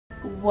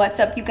What's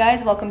up, you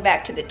guys? Welcome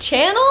back to the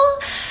channel.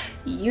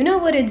 You know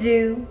what to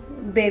do,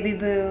 baby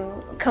boo.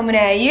 Coming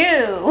at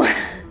you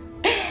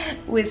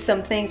with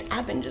some things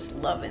I've been just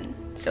loving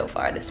so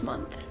far this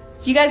month.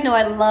 So you guys know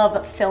I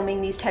love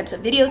filming these types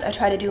of videos. I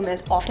try to do them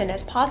as often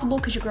as possible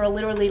because your girl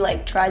literally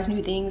like tries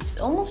new things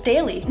almost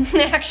daily,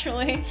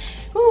 actually.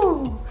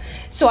 Ooh.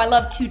 So I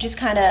love to just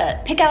kind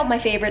of pick out my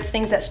favorites,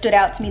 things that stood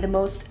out to me the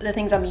most, the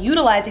things I'm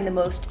utilizing the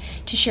most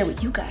to share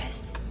with you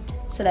guys.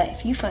 So that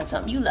if you find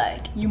something you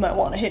like, you might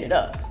want to hit it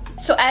up.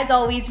 So as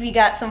always, we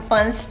got some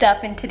fun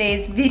stuff in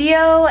today's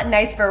video. A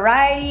nice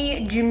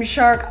variety.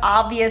 GYMSHARK,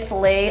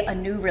 obviously a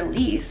new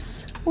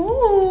release.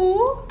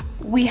 Ooh.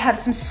 We have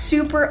some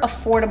super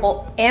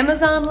affordable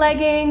Amazon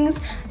leggings,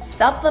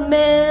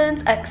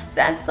 supplements,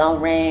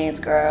 accessories,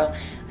 girl.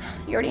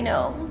 You already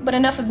know, but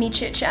enough of me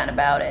chit-chatting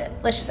about it.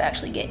 Let's just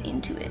actually get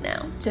into it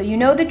now. So you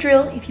know the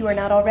drill. If you are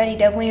not already,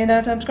 definitely hit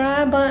that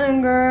subscribe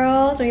button,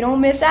 girl, so you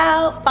don't miss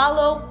out.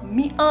 Follow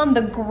me on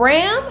the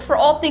gram for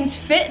all things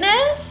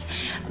fitness,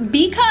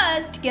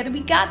 because together we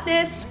got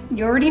this.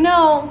 You already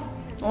know.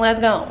 Let's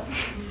go.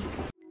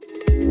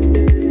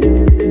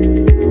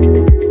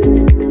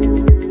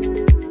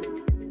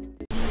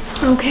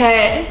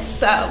 Okay,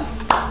 so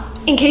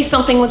in case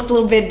something looks a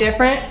little bit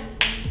different,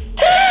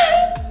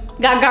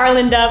 got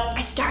garland up.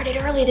 I started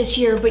early this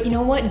year, but you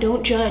know what?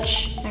 Don't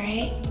judge, all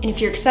right? And if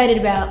you're excited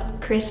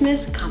about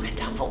Christmas, comment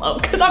down below,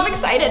 because I'm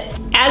excited.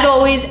 As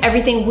always,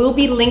 everything will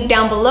be linked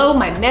down below,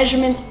 my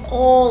measurements,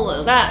 all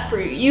of that for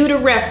you to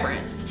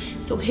reference.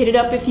 So hit it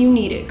up if you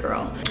need it,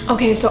 girl.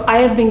 Okay, so I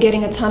have been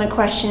getting a ton of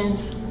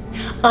questions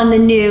on the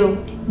new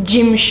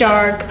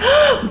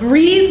GYMSHARK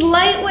Breeze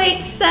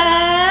Lightweight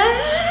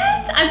set.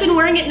 I've been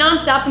wearing it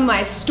nonstop in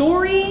my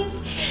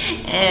stories.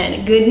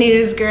 And good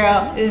news,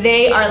 girl,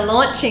 they are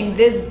launching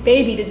this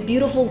baby, this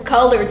beautiful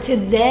color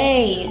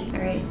today. All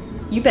right,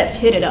 you best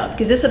hit it up,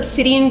 because this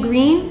obsidian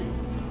green,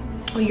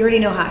 well, you already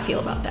know how I feel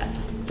about that.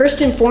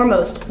 First and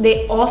foremost,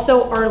 they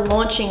also are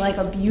launching like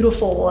a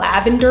beautiful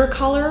lavender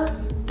color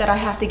that I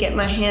have to get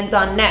my hands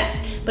on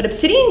next. But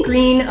obsidian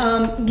green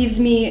gives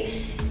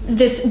me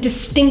this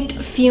distinct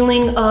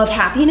feeling of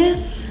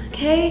happiness.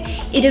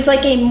 Okay, it is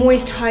like a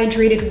moist,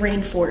 hydrated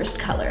rainforest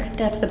color.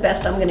 That's the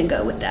best I'm gonna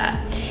go with that.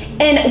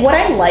 And what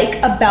I like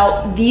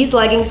about these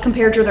leggings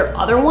compared to their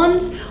other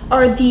ones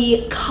are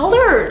the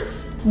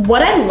colors.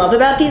 What I love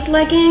about these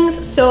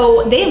leggings,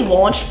 so they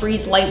launched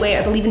Breeze Lightweight,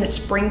 I believe in the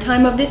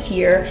springtime of this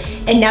year.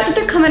 And now that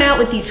they're coming out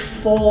with these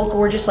full,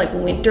 gorgeous, like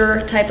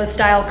winter type of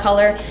style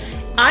color,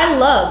 I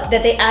love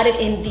that they added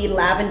in the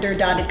lavender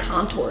dotted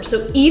contour.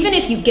 So even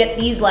if you get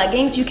these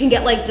leggings, you can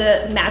get like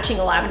the matching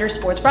lavender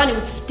sports bra and it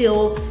would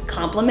still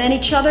complement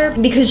each other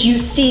because you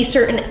see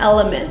certain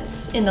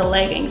elements in the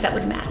leggings that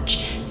would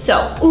match.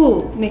 So,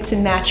 ooh, mix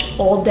and match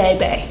all day,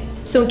 bae.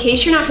 So in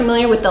case you're not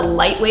familiar with the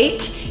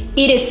lightweight,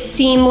 it is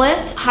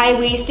seamless,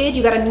 high-waisted.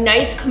 You got a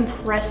nice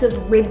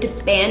compressive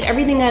ribbed band.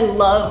 Everything I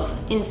love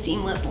in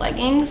seamless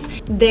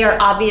leggings. They are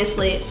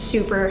obviously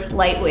super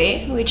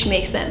lightweight, which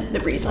makes them the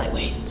Breeze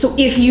Lightweight. So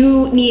if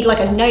you need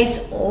like a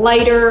nice,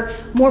 lighter,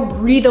 more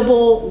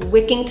breathable,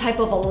 wicking type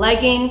of a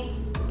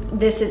legging,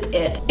 this is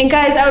it. And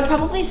guys, I would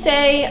probably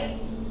say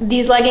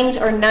these leggings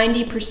are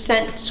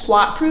 90%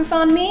 squat proof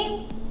on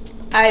me.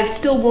 I've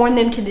still worn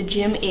them to the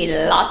gym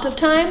a lot of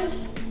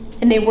times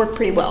and they work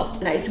pretty well.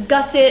 Nice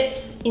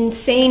gusset,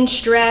 insane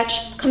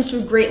stretch, comes to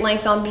a great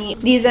length on me.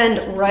 These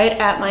end right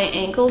at my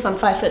ankles. I'm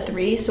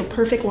 5'3", so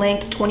perfect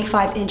length,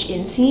 25-inch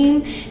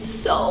inseam.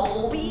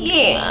 So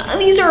yeah,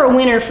 these are a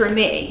winner for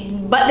me.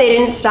 But they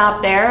didn't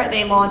stop there.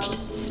 They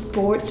launched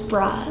sports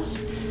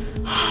bras.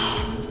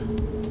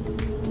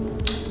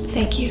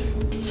 Thank you.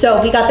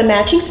 So we got the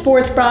matching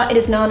sports bra. It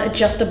is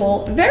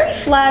non-adjustable, very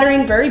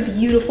flattering, very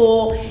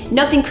beautiful.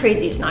 Nothing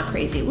crazy. It's not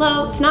crazy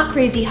low, it's not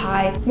crazy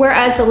high.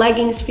 Whereas the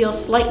leggings feel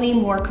slightly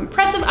more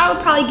compressive. I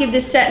would probably give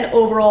this set an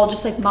overall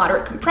just like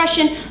moderate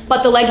compression,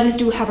 but the leggings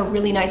do have a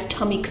really nice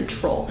tummy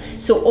control.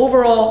 So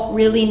overall,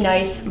 really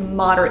nice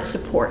moderate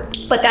support.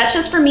 But that's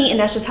just for me and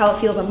that's just how it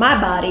feels on my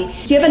body.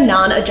 So you have a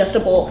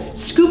non-adjustable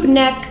scoop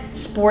neck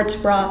sports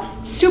bra,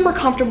 super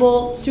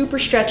comfortable, super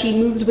stretchy,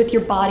 moves with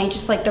your body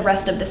just like the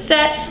rest of the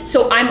set.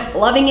 So I'm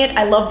loving it.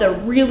 I love the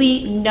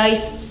really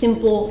nice,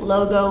 simple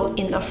logo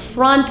in the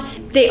front.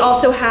 They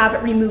also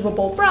have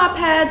removable bra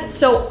pads.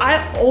 So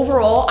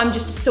overall, I'm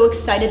just so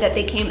excited that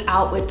they came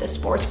out with the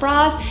sports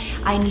bras.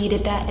 I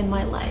needed that in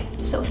my life,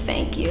 so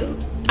thank you.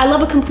 I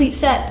love a complete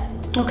set.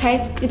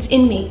 Okay, it's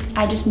in me,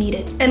 I just need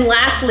it. And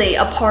lastly,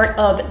 a part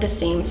of the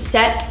same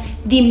set,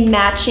 the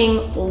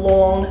matching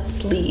long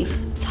sleeve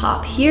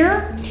top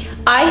here.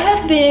 I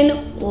have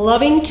been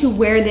loving to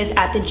wear this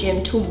at the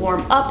gym to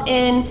warm up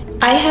in.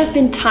 I have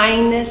been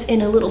tying this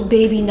in a little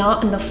baby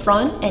knot in the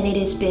front and it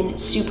has been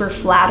super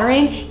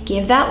flattering.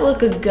 Give that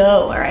look a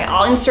go, all right?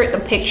 I'll insert the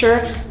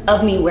picture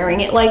of me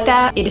wearing it like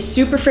that. It is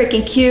super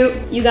freaking cute.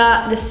 You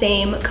got the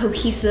same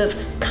cohesive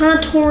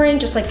contouring,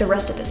 just like the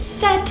rest of the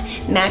set.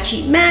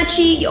 Matchy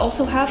matchy. You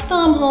also have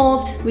thumb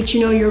holes, which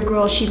you know your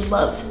girl, she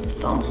loves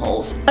thumb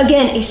holes.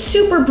 Again, a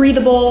super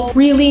breathable,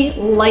 really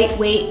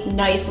lightweight,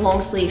 nice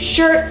long sleeve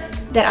shirt.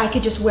 that I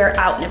could just wear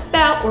out and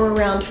about or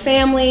around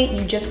family.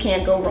 You just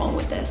can't go wrong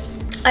with this.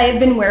 I have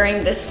been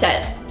wearing this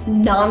set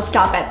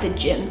nonstop at the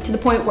gym to the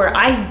point where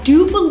I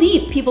do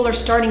believe people are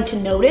starting to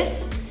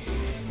notice.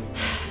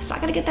 So I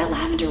gotta get that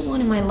lavender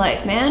one in my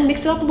life, man.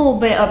 Mix it up a little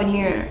bit up in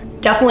here.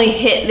 Definitely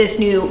hit this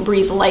new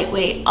Breeze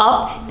Lightweight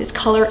up. This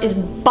color is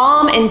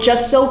bomb and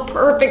just so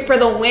perfect for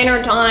the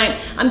winter time.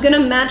 I'm gonna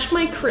match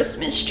my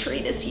Christmas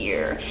tree this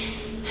year.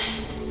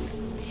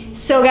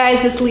 So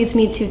guys, this leads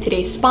me to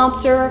today's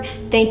sponsor.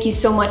 Thank you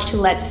so much to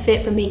Let's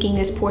Fit for making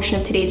this portion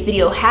of today's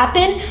video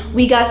happen.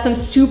 We got some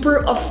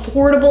super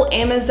affordable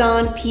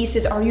Amazon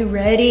pieces. Are you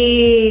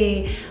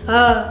ready?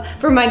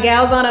 For my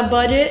gals on a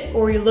budget,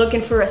 or you're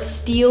looking for a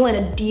steal and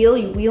a deal,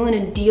 you wheeling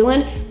and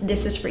dealing,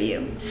 this is for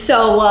you.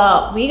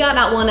 So we got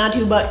not one, not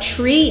two, but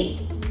 3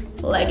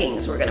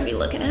 leggings we're gonna be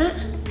looking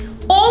at.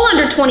 All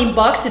under 20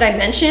 bucks, did I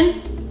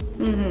mention?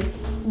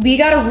 We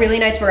got a really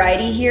nice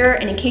variety here,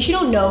 and in case you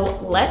don't know,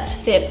 Let's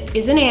Fit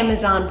is an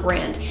Amazon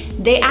brand.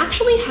 They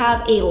actually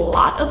have a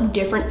lot of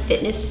different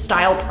fitness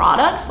style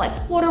products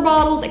like water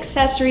bottles,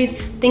 accessories,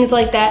 things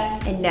like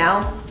that, and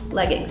now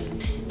leggings.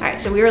 All right,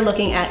 so we are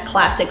looking at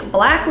classic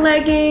black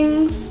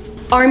leggings,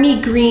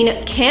 army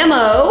green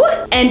camo,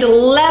 and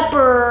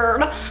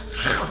leopard.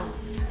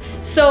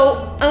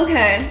 So,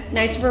 okay,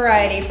 nice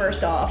variety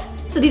first off.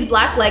 So these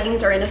black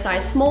leggings are in a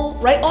size small.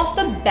 Right off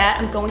the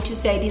bat, I'm going to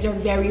say these are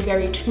very,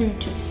 very true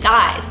to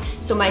size.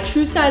 So my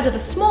true size of a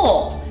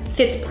small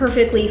fits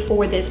perfectly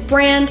for this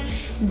brand.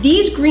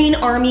 These green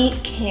army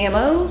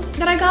camos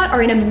that I got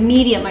are in a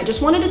medium. I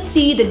just wanted to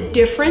see the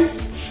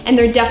difference, and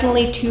they're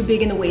definitely too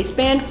big in the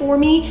waistband for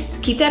me.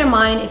 So keep that in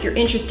mind if you're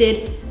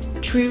interested,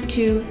 true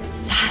to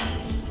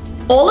size.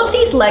 All of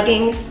these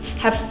leggings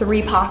have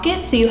 3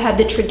 pockets. So you have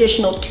the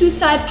traditional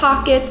 2-side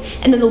pockets,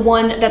 and then the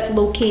one that's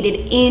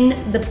located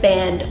in the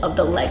band of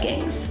the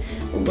leggings.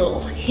 A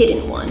little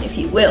hidden one, if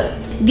you will.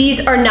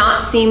 These are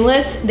not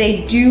seamless.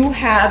 They do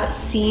have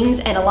seams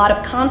and a lot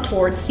of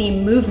contoured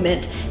seam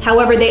movement.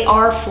 However, they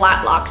are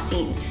flat lock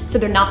seams. So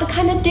they're not the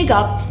kind that dig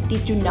up.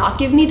 These do not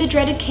give me the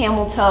dreaded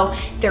camel toe.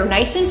 They're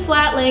nice and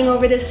flat laying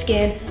over the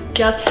skin,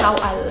 just how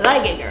I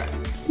like it, girl.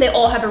 They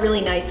all have a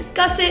really nice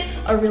gusset,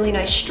 a really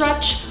nice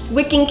stretch,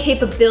 wicking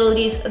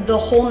capabilities, the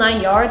whole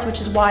 9 yards, which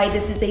is why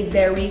this is a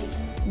very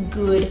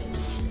good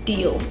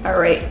steal, all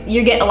right?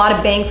 You get a lot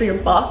of bang for your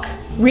buck.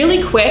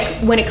 Really quick,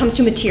 when it comes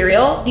to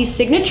material, these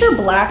signature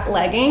black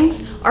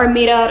leggings are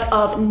made out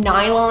of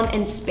nylon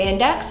and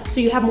spandex, so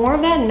you have more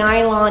of that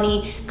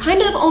nylon-y,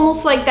 kind of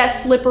almost like that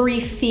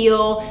slippery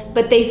feel,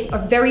 but they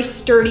are very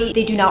sturdy.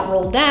 They do not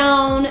roll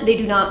down, they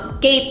do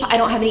not gape. I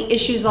don't have any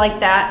issues like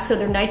that, so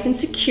they're nice and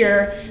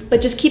secure,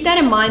 but just keep that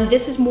in mind.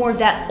 This is more of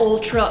that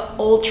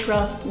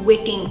ultra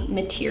wicking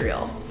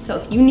material. So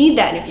if you need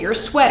that, and if you're a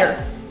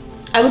sweater,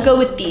 I would go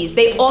with these.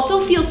 They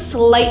also feel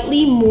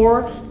slightly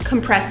more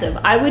compressive.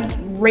 I would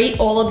rate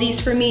all of these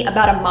for me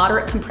about a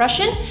moderate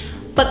compression,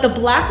 but the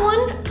black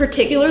one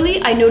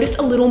particularly, I noticed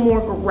a little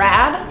more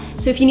grab.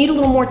 So if you need a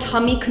little more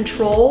tummy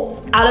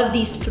control out of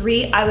these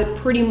 3, I would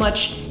pretty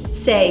much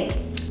say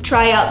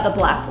try out the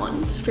black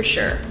ones for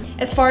sure.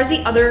 As far as the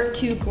other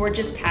 2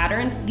 gorgeous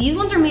patterns, these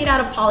ones are made out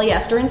of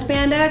polyester and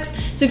spandex.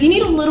 So if you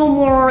need a little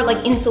more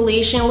like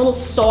insulation, a little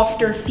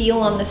softer feel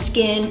on the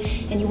skin,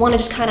 and you wanna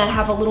just kinda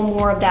have a little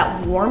more of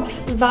that warmth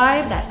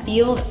vibe, that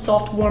feel, that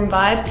soft, warm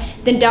vibe,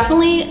 then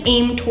definitely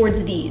aim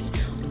towards these.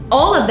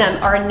 All of them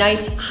are a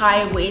nice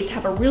high waist,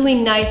 have a really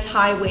nice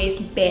high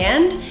waist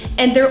band,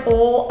 and they're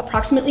all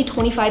approximately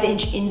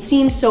 25-inch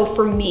inseam. So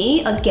for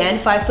me, again,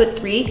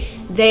 5'3",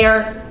 they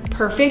are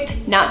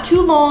perfect, not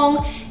too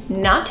long,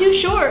 not too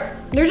short.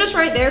 They're just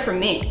right there for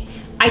me.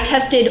 I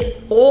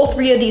tested all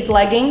 3 of these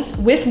leggings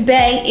with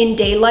Bay in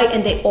daylight,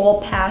 and they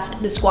all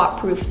passed the squat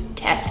proof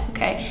test,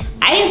 okay?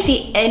 I didn't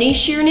see any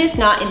sheerness,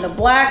 not in the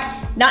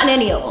black, not in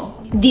any of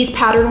them. These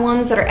pattern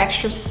ones that are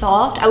extra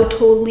soft, I would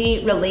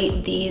totally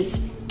relate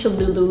these to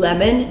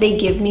Lululemon. They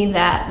give me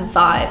that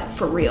vibe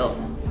for real.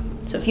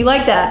 So if you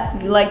like that,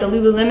 if you like the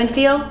Lululemon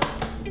feel,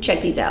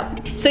 check these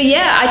out. So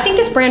yeah, I think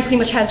this brand pretty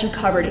much has you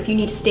covered if you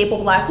need staple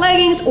black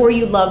leggings or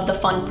you love the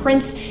fun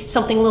prints,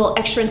 something a little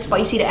extra and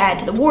spicy to add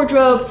to the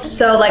wardrobe.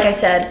 So like I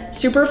said,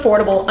 super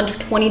affordable, under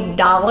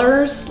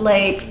 $20.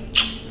 Like,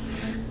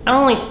 I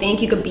don't really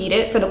think you could beat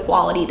it for the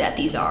quality that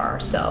these are.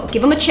 So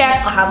give them a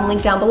check, I'll have them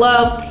linked down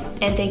below.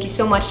 And thank you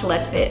so much to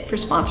Let's Fit for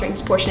sponsoring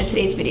this portion of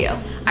today's video.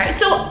 All right,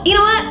 so you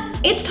know what?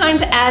 It's time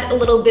to add a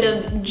little bit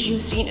of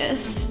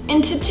juiciness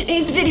into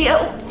today's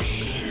video.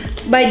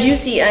 By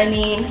juicy, I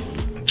mean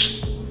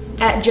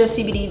at Just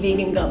CBD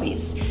vegan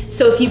gummies.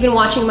 So if you've been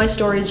watching my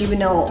stories, you would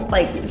know,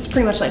 like, it's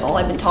pretty much like all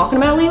I've been talking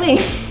about lately.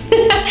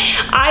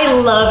 I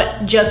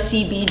love Just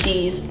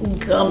CBD's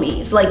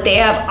gummies. Like, they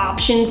have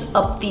options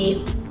up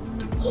the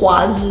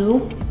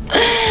wazoo.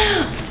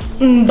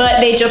 But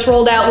they just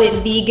rolled out with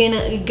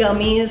vegan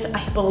gummies,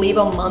 I believe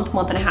a month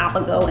and a half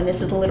ago, and this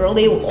is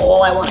literally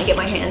all I want to get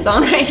my hands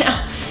on right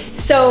now.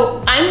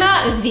 So I'm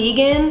not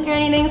vegan or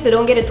anything, so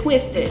don't get it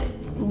twisted,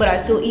 but I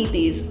still eat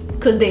these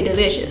because they're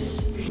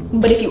delicious.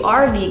 But if you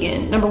are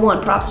vegan, number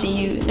one, props to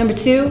you. Number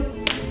two,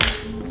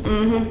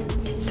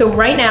 So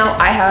right now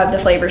I have the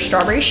flavor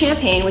strawberry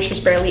champagne, which there's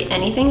barely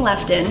anything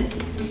left in.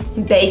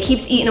 Bae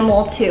keeps eating them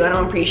all too. I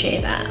don't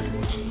appreciate that,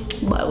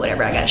 but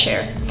whatever, I gotta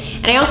share.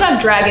 And I also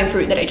have dragon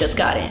fruit that I just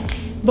got in.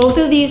 Both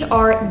of these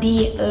are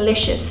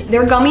delicious.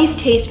 Their gummies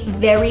taste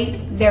very,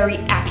 very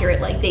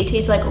accurate. Like they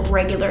taste like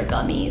regular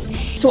gummies.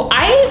 So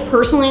I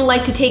personally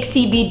like to take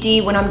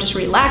CBD when I'm just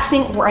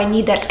relaxing or I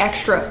need that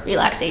extra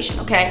relaxation,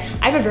 okay?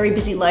 I have a very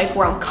busy life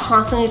where I'm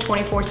constantly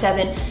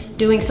 24/7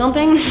 doing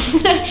something.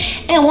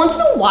 And once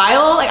in a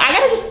while, like I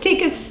gotta just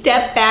take a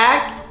step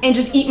back and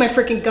just eat my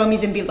freaking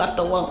gummies and be left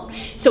alone.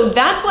 So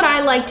that's what I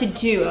like to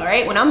do, all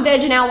right? When I'm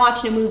vegging out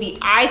watching a movie,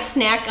 I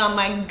snack on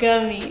my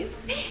gummies.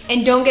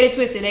 And don't get it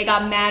twisted, they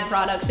got mad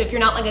products. So if you're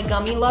not like a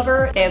gummy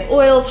lover, they have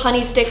oils,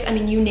 honey sticks, I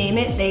mean, you name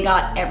it, they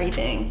got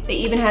everything. They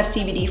even have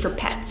CBD for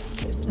pets.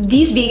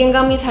 These vegan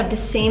gummies have the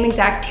same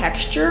exact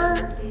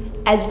texture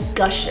as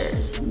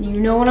Gushers. You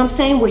know what I'm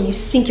saying? Where you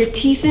sink your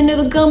teeth into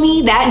the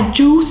gummy, that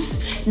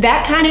juice,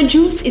 that kind of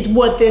juice is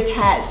what this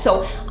has.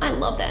 So I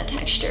love that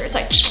texture. It's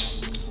like,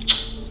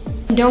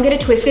 don't get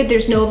it twisted,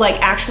 there's no like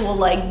actual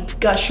like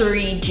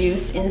gushery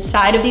juice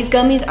inside of these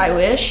gummies, I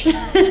wish.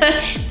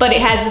 But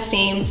it has the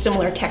same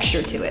similar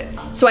texture to it.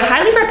 So I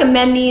highly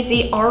recommend these.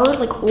 They are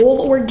like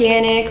all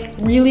organic,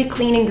 really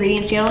clean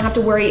ingredients. So you don't have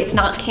to worry it's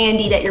not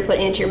candy that you're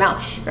putting into your mouth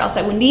or else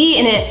I wouldn't be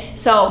eating it.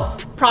 So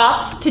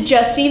props to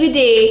Just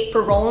CBD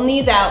for rolling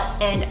these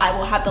out, and I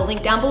will have the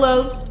link down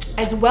below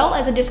as well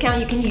as a discount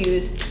you can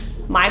use,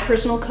 my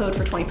personal code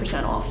for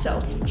 20% off.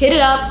 So hit it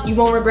up, you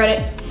won't regret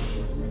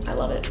it. I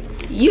love it.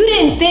 You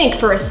didn't think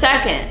for a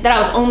second that I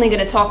was only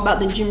gonna talk about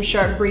the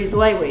GYMSHARK Breeze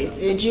Lightweights,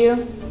 did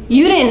you?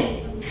 You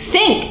didn't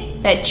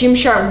think that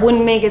GYMSHARK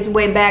wouldn't make its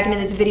way back into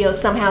this video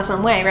somehow,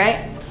 some way,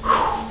 right?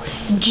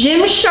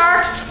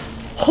 GYMSHARK's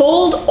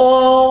Hold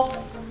All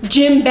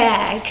Gym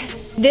Bag.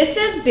 This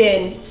has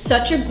been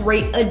such a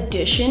great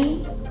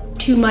addition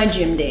to my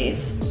gym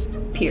days,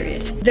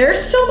 period.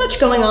 There's so much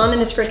going on in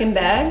this freaking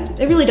bag.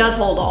 It really does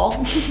hold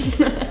all.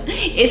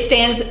 It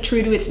stands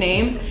true to its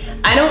name.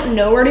 I don't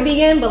know where to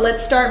begin, but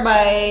let's start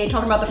by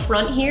talking about the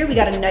front here. We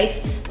got a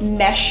nice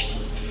mesh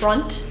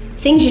front.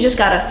 Things you just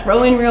gotta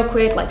throw in real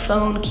quick, like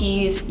phone,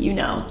 keys, you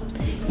know.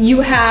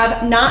 You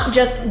have not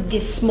just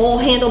this small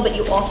handle, but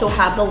you also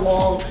have the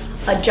long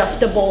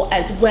adjustable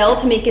as well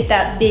to make it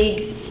that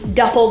big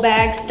duffel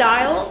bag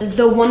style.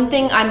 The one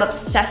thing I'm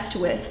obsessed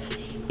with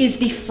is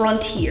the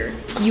front here.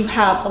 You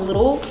have a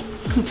little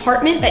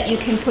compartment that you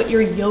can put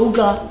your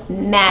yoga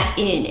mat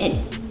in. And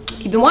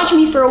if you've been watching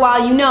me for a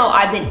while, you know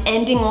I've been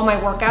ending all my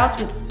workouts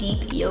with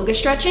deep yoga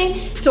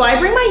stretching. So I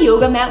bring my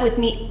yoga mat with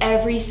me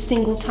every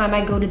single time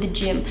I go to the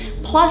gym.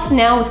 Plus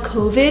now with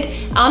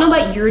COVID, I don't know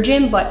about your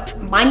gym, but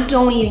mine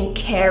don't even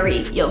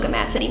carry yoga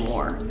mats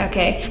anymore,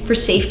 okay? For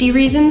safety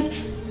reasons.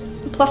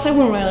 Plus I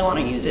wouldn't really want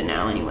to use it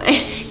now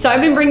anyway. So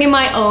I've been bringing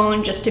my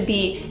own just to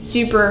be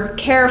super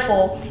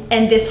careful,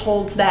 and this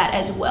holds that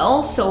as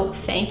well. So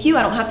thank you.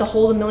 I don't have to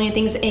hold a million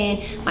things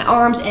in my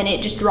arms and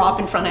it just drop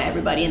in front of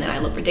everybody and then I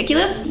look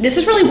ridiculous. This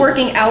is really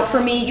working out for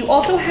me. You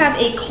also have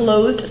a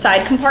closed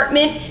side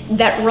compartment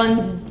that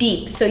runs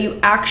deep. So you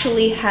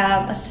actually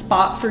have a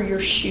spot for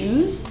your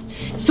shoes.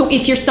 So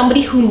if you're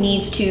somebody who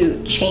needs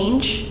to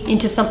change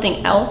into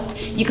something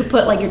else, you could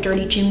put like your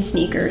dirty gym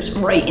sneakers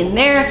right in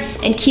there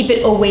and keep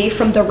it away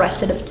from the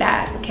rest of the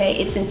bag, okay?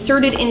 It's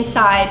inserted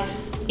inside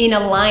in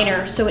a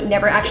liner, so it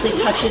never actually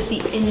touches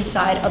the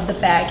inside of the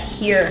bag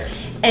here.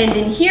 And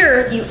in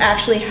here, you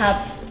actually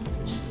have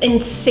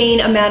insane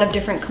amount of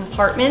different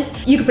compartments.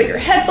 You can put your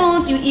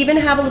headphones, you even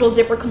have a little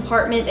zipper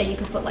compartment that you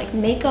can put like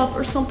makeup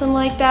or something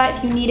like that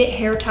if you need it,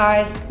 hair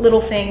ties,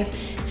 little things.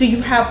 So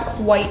you have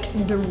quite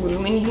the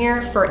room in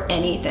here for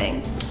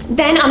anything.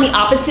 Then on the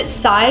opposite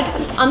side,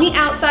 on the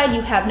outside,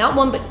 you have not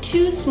one, but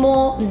two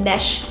small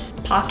mesh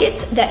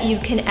pockets that you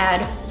can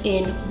add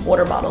in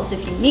water bottles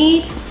if you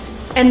need.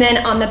 And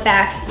then on the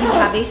back, you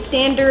have a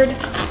standard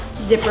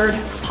zippered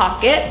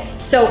pocket.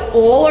 So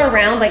all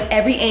around, like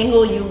every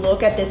angle you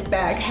look at this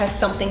bag has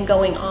something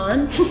going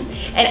on.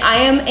 And I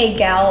am a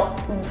gal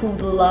who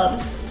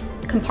loves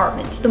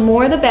compartments. The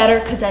more the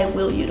better, because I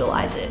will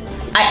utilize it.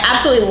 I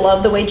absolutely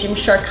love the way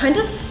GYMSHARK kind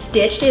of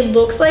stitched. It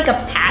looks like a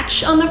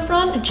patch on the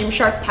front, a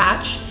GYMSHARK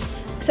patch,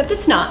 except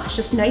it's not, it's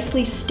just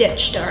nicely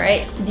stitched, all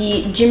right?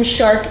 The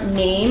GYMSHARK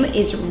name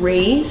is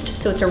raised,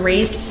 so it's a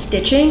raised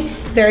stitching.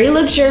 Very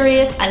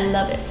luxurious, I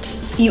love it.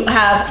 You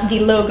have the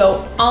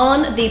logo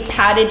on the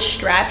padded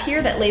strap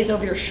here that lays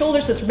over your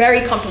shoulder, so it's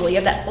very comfortable. You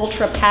have that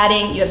ultra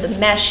padding, you have the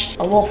mesh,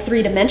 a little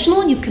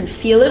three-dimensional. You can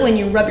feel it when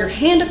you rub your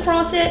hand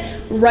across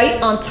it, right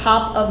on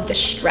top of the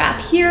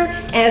strap here,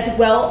 as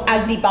well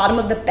as the bottom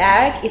of the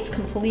bag. It's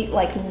complete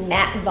like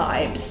matte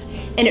vibes,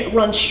 and it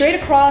runs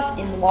straight across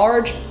in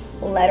large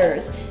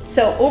letters.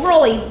 So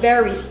overall, a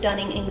very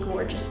stunning and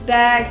gorgeous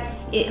bag.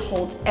 It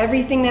holds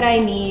everything that I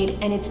need,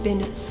 and it's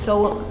been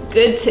so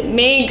good to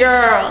me,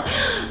 girl.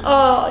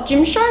 Oh,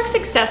 GYMSHARK's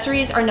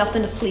accessories are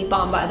nothing to sleep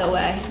on, by the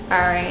way, all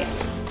right?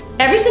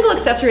 Every single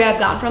accessory I've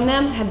gotten from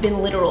them have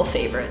been literal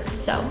favorites,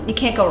 so you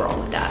can't go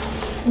wrong with that.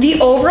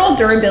 The overall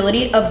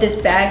durability of this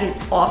bag is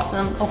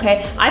awesome,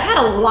 okay? I've had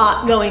a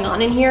lot going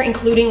on in here,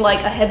 including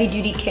like a heavy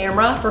duty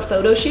camera for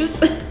photo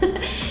shoots.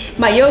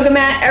 My yoga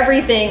mat,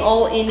 everything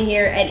all in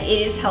here, and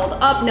it is held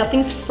up,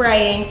 nothing's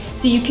fraying,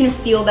 so you can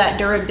feel that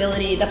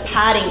durability, the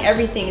padding,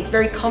 everything. It's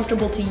very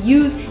comfortable to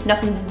use,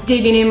 nothing's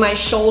digging in my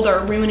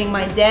shoulder, ruining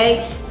my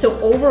day. So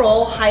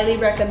overall, highly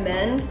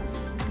recommend.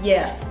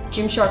 Yeah,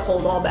 Gymshark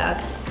Hold All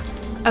bag.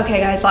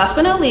 Okay guys, last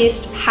but not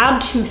least, had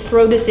to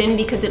throw this in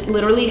because it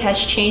literally has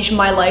changed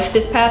my life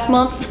this past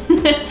month.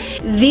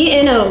 The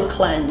Inno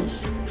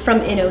Cleanse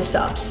from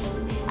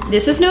InnoSups.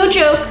 This is no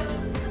joke.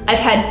 I've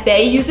had Bae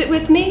use it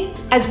with me,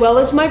 as well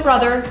as my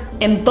brother,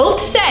 and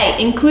both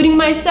say, including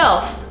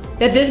myself,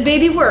 that this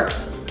baby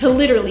works to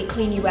literally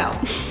clean you out.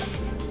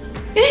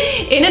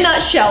 In a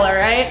nutshell, all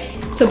right?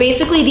 So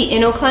basically the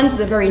Inno Cleanse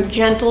is a very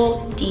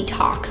gentle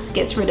detox.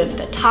 Gets rid of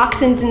the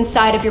toxins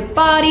inside of your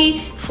body,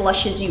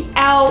 flushes you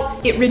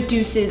out. It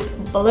reduces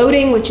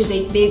bloating, which is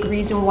a big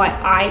reason why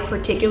I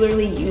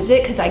particularly use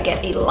it, because I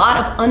get a lot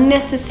of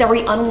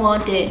unnecessary,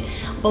 unwanted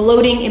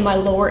bloating in my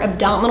lower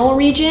abdominal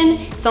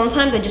region.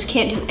 Sometimes I just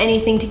can't do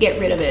anything to get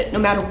rid of it, no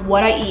matter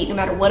what I eat, no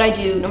matter what I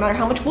do, no matter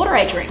how much water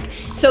I drink.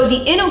 So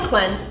the Inno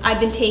Cleanse, I've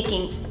been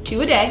taking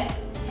 2 a day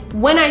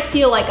when I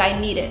feel like I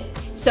need it.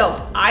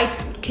 So I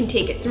can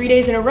take it 3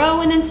 days in a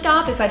row and then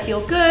stop if I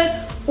feel good,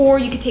 or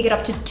you could take it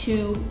up to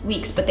 2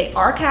 weeks, but they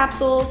are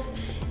capsules.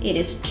 It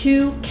is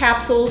 2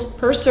 capsules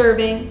per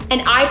serving,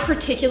 and I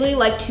particularly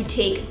like to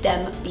take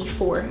them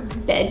before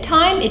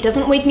bedtime. It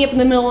doesn't wake me up in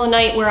the middle of the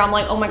night where I'm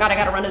like, oh my God, I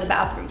gotta run to the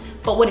bathroom.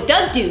 But what it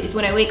does do is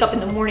when I wake up in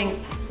the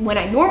morning, when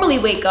I normally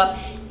wake up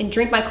and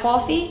drink my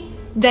coffee,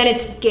 then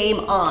it's game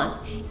on.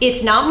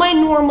 It's not my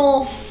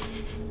normal,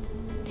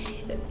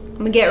 I'm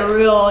gonna get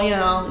real, you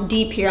know,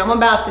 deep here. I'm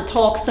about to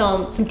talk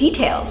some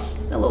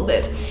details a little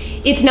bit.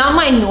 It's not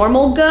my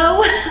normal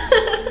go.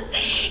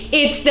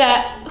 It's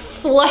that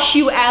flush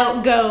you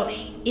out go,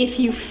 if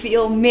you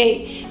feel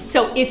me.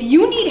 So if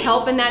you need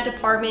help in that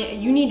department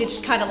and you need to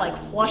just kind of like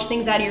flush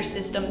things out of your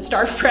system and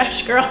start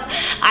fresh, girl,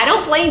 I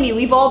don't blame you.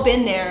 We've all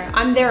been there.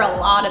 I'm there a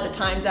lot of the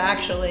times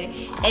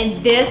actually.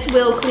 And this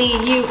will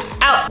clean you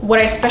out. What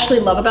I especially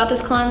love about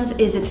this cleanse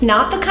is it's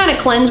not the kind of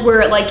cleanse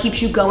where it like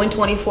keeps you going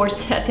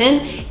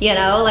 24/7, you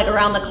know, like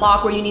around the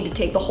clock where you need to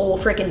take the whole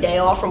freaking day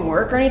off from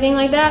work or anything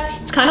like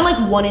that. It's kind of like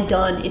one and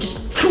done. It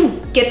just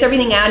gets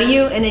everything out of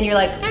you and then you're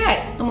like, all right,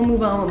 I'm gonna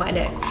move on with my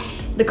day.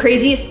 The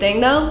craziest thing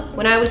though,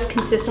 when I was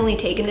consistently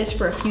taking this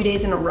for a few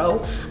days in a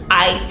row,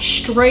 I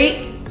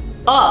straight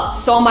up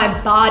saw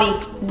my body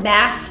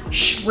mass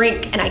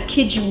shrink, and I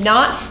kid you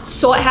not,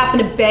 saw it happen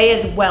to Bae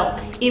as well.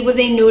 It was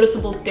a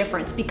noticeable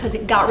difference because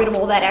it got rid of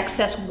all that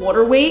excess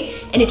water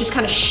weight and it just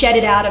kind of shed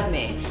it out of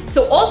me.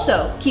 So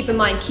also keep in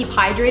mind, keep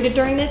hydrated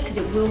during this because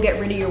it will get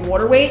rid of your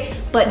water weight.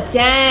 But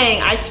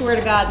dang, I swear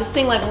to God, this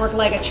thing like worked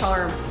like a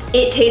charm.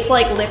 It tastes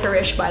like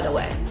licorice, by the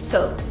way.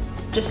 So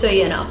just so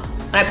you know.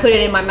 When I put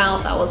it in my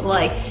mouth, I was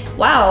like,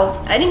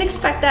 wow, I didn't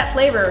expect that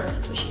flavor.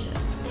 That's what she said.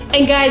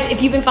 And guys,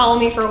 if you've been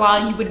following me for a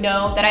while, you would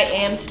know that I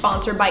am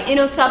sponsored by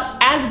InnoSups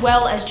as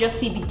well as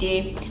Just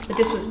CBD, but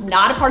this was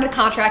not a part of the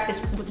contract.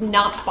 This was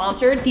not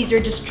sponsored. These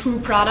are just true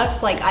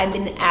products like I've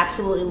been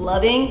absolutely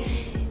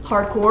loving.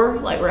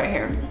 Hardcore, like right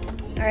here.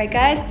 All right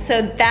guys,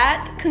 so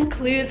that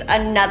concludes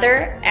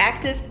another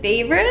active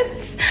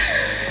favorites.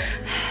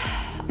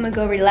 I'm gonna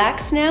go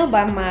relax now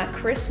by my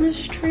Christmas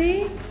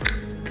tree.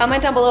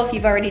 Comment down below if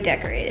you've already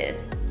decorated.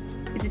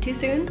 Is it too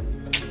soon?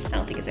 I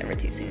don't think it's ever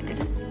too soon, is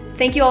it?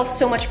 Thank you all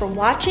so much for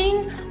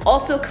watching.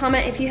 Also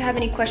comment if you have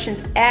any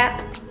questions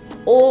at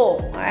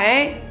all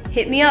right?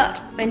 Hit me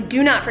up. And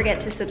do not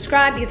forget to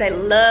subscribe because I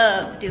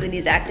love doing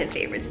these active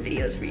favorites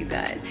videos for you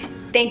guys.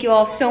 Thank you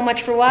all so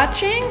much for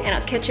watching, and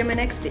I'll catch you in my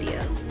next video.